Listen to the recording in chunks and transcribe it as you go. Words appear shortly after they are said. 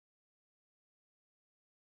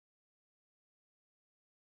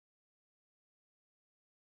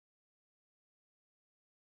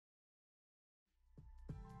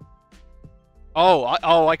Oh,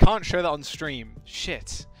 I can't show that on stream.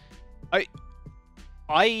 Shit.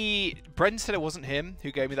 Bren said it wasn't him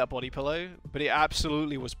who gave me that body pillow, but it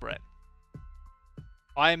absolutely was Bren.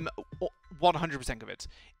 I'm 100% convinced.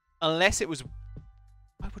 Unless it was...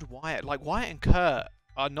 Why would Wyatt... Like, Wyatt and Kurt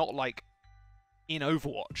are not, like, in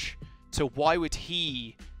Overwatch. So why would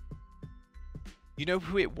he... You know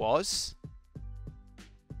who it was?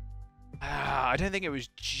 I don't think it was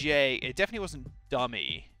Jake. It definitely wasn't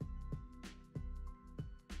Dummy.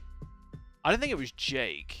 I don't think it was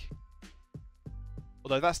Jake.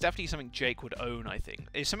 Although that's definitely something Jake would own, I think.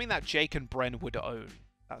 It's something that Jake and Bren would own.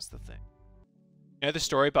 That's the thing. You know the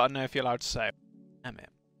story, but I don't know if you're allowed to say it. Damn it.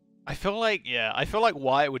 I feel like, yeah, I feel like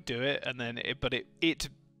Wyatt would do it, and then it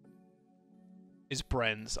is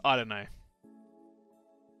Bren's. I don't know.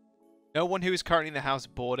 No one who is currently in the house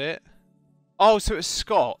bought it. Oh, so it was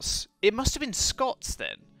Scott's. It must have been Scott's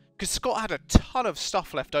then. Because Scott had a ton of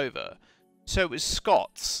stuff left over. So it was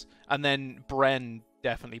Scott's. And then Bren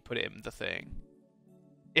definitely put it in the thing.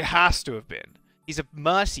 It has to have been. He's a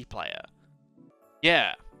Mercy player.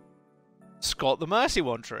 Yeah. Scott the Mercy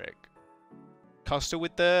one trick. Custer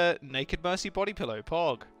with the naked Mercy body pillow.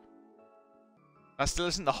 Pog. That still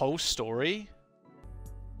isn't the whole story.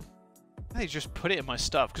 I just put it in my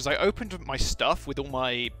stuff. Because I opened my stuff with all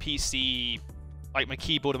my PC... Like my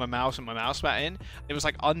keyboard and my mouse mat in. It was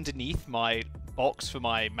like underneath my box for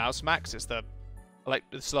my mouse mat. Cause it's the... Like,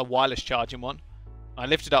 it's the wireless charging one. I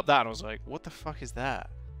lifted up that and I was like, what the fuck is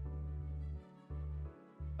that?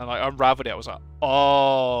 And I unraveled it. I was like,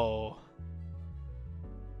 oh.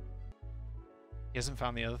 He hasn't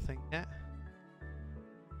found the other thing yet.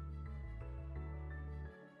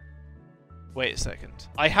 Wait a second.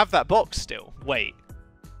 I have that box still. Wait.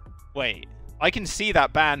 Wait. I can see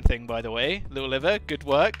that band thing, by the way. DrLilLiver. Good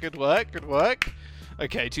work. Good work. Good work.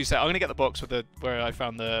 Okay, 2 seconds. I'm going to get the box with the where I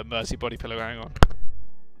found the Mercy body pillow. Hang on.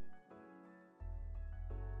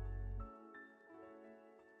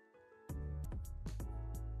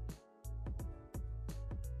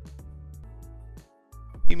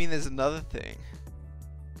 You mean there's another thing?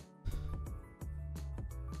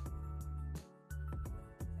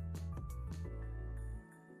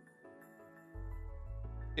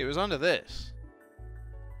 It was under this.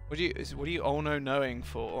 What are you all knowing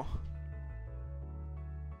for?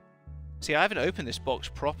 See, I haven't opened this box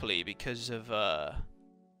properly because of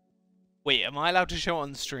Wait, am I allowed to show it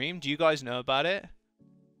on stream? Do you guys know about it?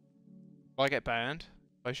 Will I get banned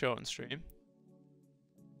if I show it on stream?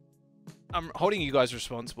 I'm holding you guys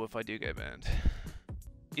responsible if I do get banned.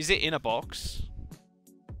 Is it in a box?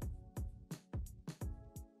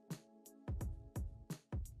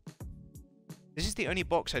 This is the only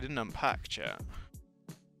box I didn't unpack, chat.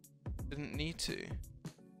 Didn't need to. You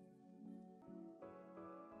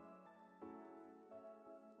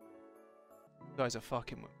guys are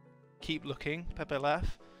fucking... Keep looking, Pepe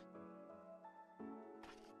laugh.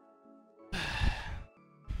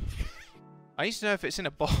 I need to know if it's in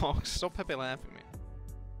a box. Stop Pepe laughing at me.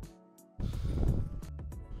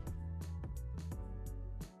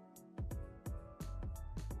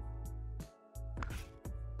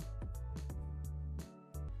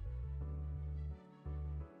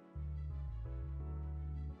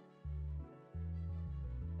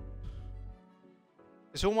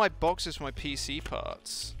 It's all my boxes for my PC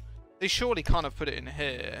parts. They surely can't have put it in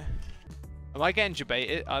here. Am I getting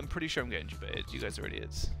debated? I'm pretty sure I'm getting debated. You guys are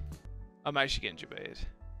idiots. I'm actually getting debated.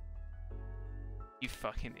 You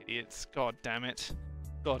fucking idiots. God damn it.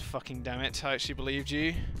 God fucking damn it. I actually believed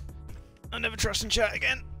you. I'll never trust in chat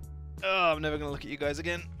again. Oh, I'm never gonna look at you guys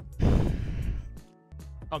again.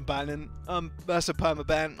 I'm banning. That's a perma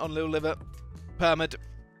ban on DrLilLiver. Perma.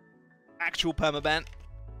 Actual perma ban.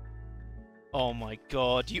 Oh my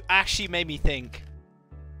god, you actually made me think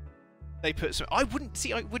they put some... I wouldn't...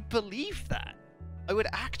 See, I would believe that. I would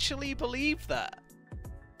actually believe that.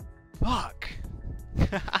 Fuck.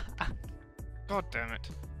 God damn it.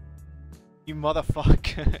 You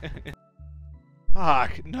motherfucker.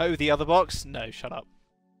 Fuck. No, the other box? No, shut up.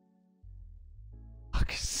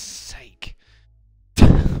 Fuck's sake.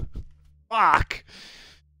 Fuck.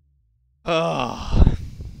 Oh.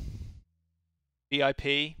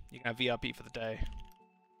 VIP? You can have VIP for the day.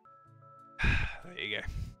 There you go.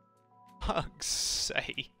 Fuck's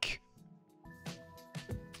sake.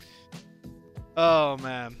 Oh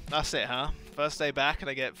man, that's it, huh? First day back and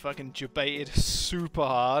I get fucking debated super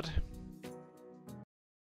hard.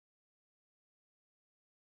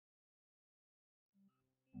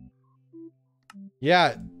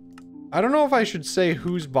 Yeah, I don't know if I should say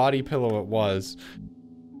whose body pillow it was,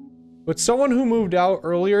 but someone who moved out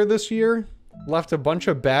earlier this year left a bunch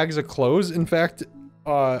of bags of clothes. In fact,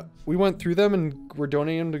 we went through them and we're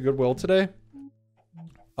donating them to Goodwill today.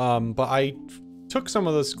 But I took some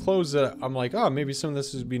of those clothes that I'm like, oh, maybe some of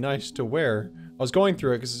this would be nice to wear. I was going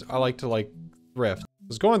through it because I like to like thrift. I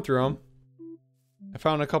was going through them. I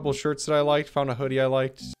found a couple shirts that I liked, found a hoodie I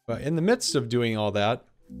liked. But in the midst of doing all that,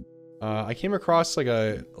 I came across like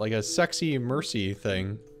a sexy Mercy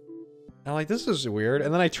thing. And I'm like, this is weird.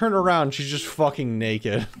 And then I turned around, she's just fucking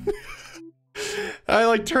naked. I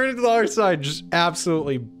like turned to the other side, just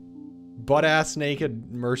absolutely butt-ass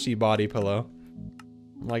naked Mercy body pillow.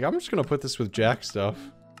 I'm like, I'm just gonna put this with Jack stuff.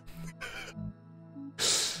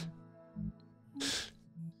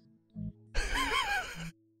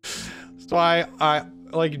 So I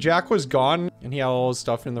like, Jack was gone, and he had all his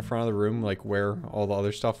stuff in the front of the room, like where all the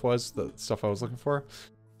other stuff was, the stuff I was looking for.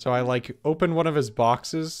 So I like opened one of his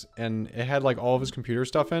boxes, and it had like all of his computer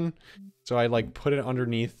stuff in. So I like put it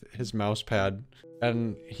underneath his mouse pad,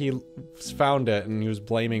 and he found it, and he was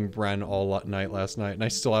blaming Bren all night last night, and I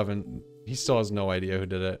still haven't, he still has no idea who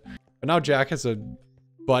did it. But now Jack has a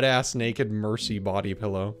butt-ass naked Mercy body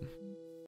pillow.